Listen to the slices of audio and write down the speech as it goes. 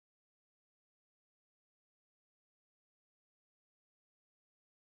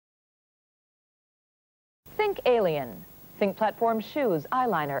Think alien. Think platform shoes,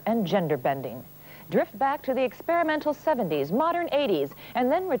 eyeliner, and gender bending. Drift back to the experimental 70s, modern 80s,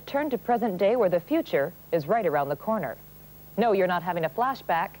 and then return to present day where the future is right around the corner. No, you're not having a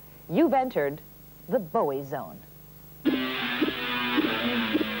flashback. You've entered the Bowie zone.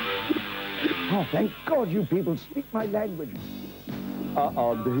 Oh, thank God you people speak my language.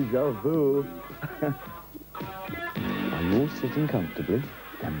 Déjà vu. Are you all sitting comfortably?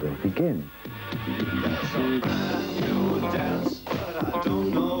 Then we'll begin.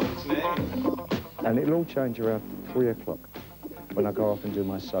 And it'll all change around 3 o'clock when I go off and do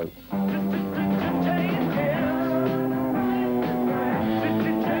my soap.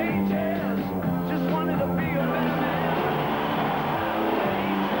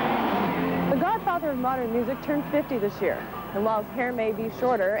 The godfather of modern music turned 50 this year. And while his hair may be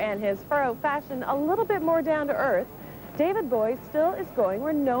shorter and his furrow fashioned a little bit more down to earth, David Bowie still is going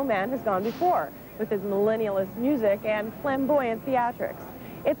where no man has gone before, with his millennialist music and flamboyant theatrics.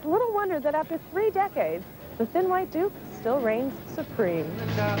 It's little wonder that after 3 decades, the Thin White Duke still reigns supreme.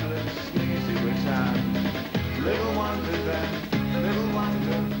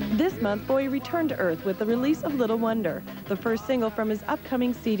 This month, Bowie returned to Earth with the release of Little Wonder, the first single from his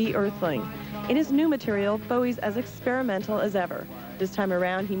upcoming CD, Earthling. In his new material, Bowie's as experimental as ever. This time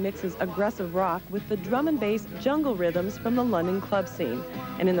around, he mixes aggressive rock with the drum and bass jungle rhythms from the London club scene,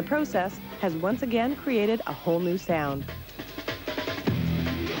 and in the process, has once again created a whole new sound.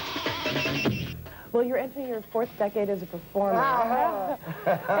 Well, you're entering your 4th decade as a performer.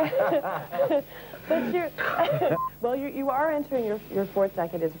 But you are entering your 4th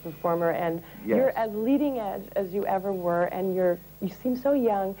decade as a performer, and yes, you're as leading edge as you ever were, and you seem so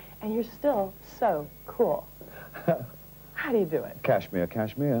young, and you're still so cool. How do you do it? Cashmere,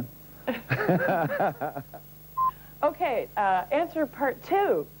 cashmere. Okay, answer part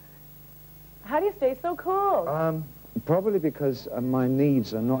 2. How do you stay so cool? Probably because my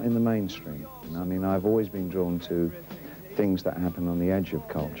needs are not in the mainstream. I mean, I've always been drawn to things that happen on the edge of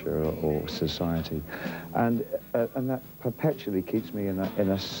culture or society, and that perpetually keeps me in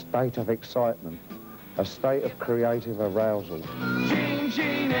a state of excitement, a state of creative arousal.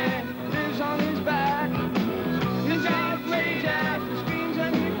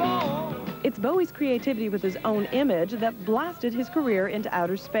 It's Bowie's creativity with his own image that blasted his career into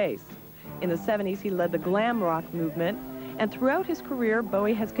outer space. In the 70s, he led the glam rock movement, and throughout his career,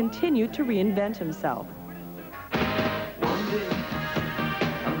 Bowie has continued to reinvent himself.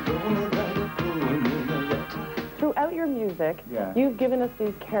 Throughout your music, you've given us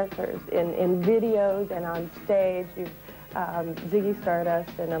these characters in videos and on stage. You've Ziggy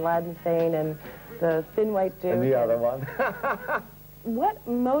Stardust and Aladdin Sane and the Thin White Duke. And the other one. What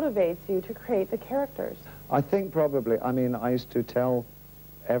motivates you to create the characters? I think probably, I mean, I used to tell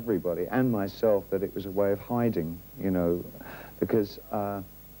everybody and myself that it was a way of hiding, you know, because I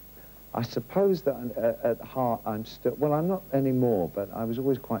suppose that at heart I'm still, well, I'm not anymore, but I was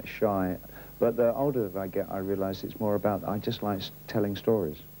always quite shy. But the older that I get, I realize it's more about, I just like telling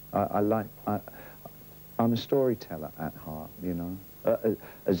stories. I'm a storyteller at heart, you know,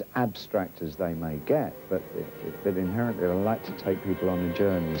 as abstract as they may get, but inherently I like to take people on a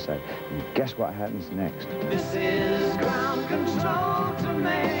journey and say, guess what happens next? This is ground control to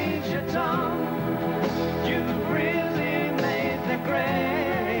Major Tom. You've really made the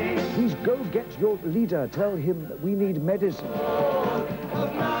grade. Please go get your leader. Tell him that we need medicine.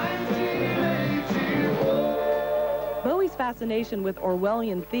 Bowie's fascination with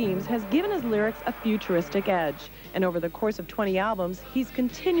Orwellian themes has given his lyrics a futuristic edge, and over the course of 20 albums, he's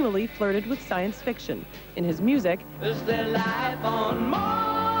continually flirted with science fiction in his music is there life on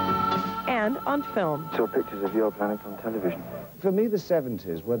Mars? And on film. Saw pictures of your planet on television. For me, the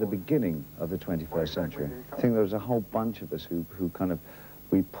 70s were the beginning of the 21st century. I think there was a whole bunch of us who kind of,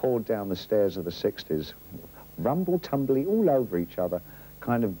 we poured down the stairs of the 60s, rumble-tumbly all over each other,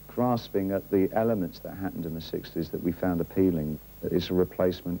 kind of grasping at the elements that happened in the 60s that we found appealing. It's a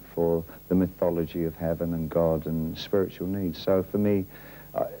replacement for the mythology of heaven and God and spiritual needs. So for me,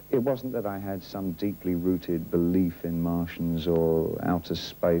 it wasn't that I had some deeply rooted belief in Martians or outer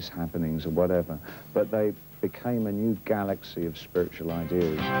space happenings or whatever, but they became a new galaxy of spiritual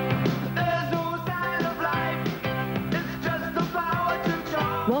ideas.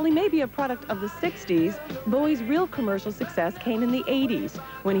 While he may be a product of the 60s, Bowie's real commercial success came in the 80s,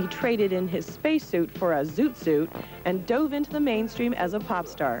 when he traded in his spacesuit for a zoot suit and dove into the mainstream as a pop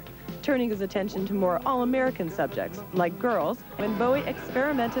star, turning his attention to more all-American subjects, like girls, when Bowie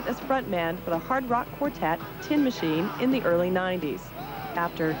experimented as frontman for the hard rock quartet Tin Machine in the early 90s.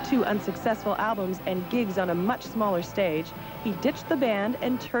 After 2 unsuccessful albums and gigs on a much smaller stage, he ditched the band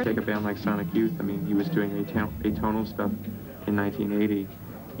and turned... Take a band like Sonic Youth, I mean, he was doing atonal stuff in 1980.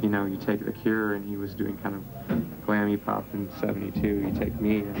 You know, you take The Cure, and he was doing kind of glammy pop in 72. You take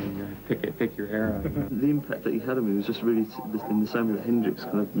me, and then you pick your era. You know? The impact that he had on me was just really in the same way that Hendrix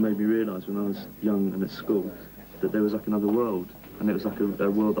kind of made me realise when I was young and at school that there was like another world, and it was like a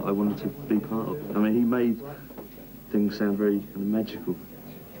world that I wanted to be part of. I mean, he made things sound very kind of magical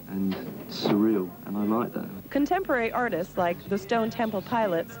and surreal, and I like that. Contemporary artists like the Stone Temple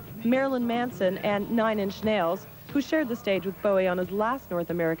Pilots, Marilyn Manson, and 9 Inch Nails, who shared the stage with Bowie on his last North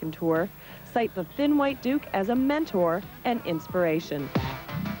American tour, cite the Thin White Duke as a mentor and inspiration.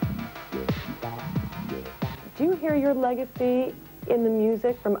 Do you hear your legacy in the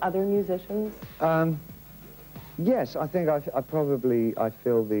music from other musicians? Yes, I think I probably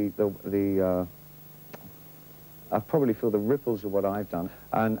feel the ripples of what I've done.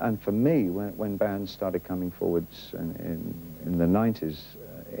 And for me, when bands started coming forwards in the 90s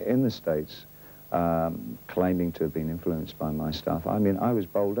in the States, claiming to have been influenced by my stuff, I mean, I was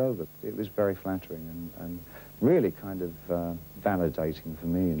bowled over. It was very flattering and really kind of validating for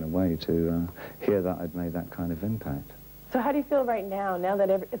me in a way to hear that I'd made that kind of impact. So how do you feel right now that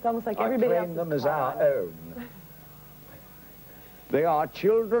it's almost like everybody else I claim them as our own. They are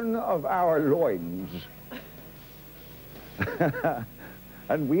children of our loins.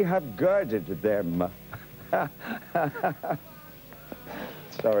 And we have girded them.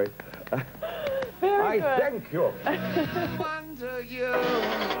 Sorry. Very good. I thank you.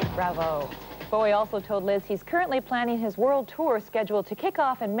 Bravo. Bowie also told Liz he's currently planning his world tour scheduled to kick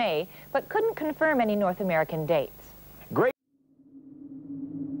off in May, but couldn't confirm any North American dates.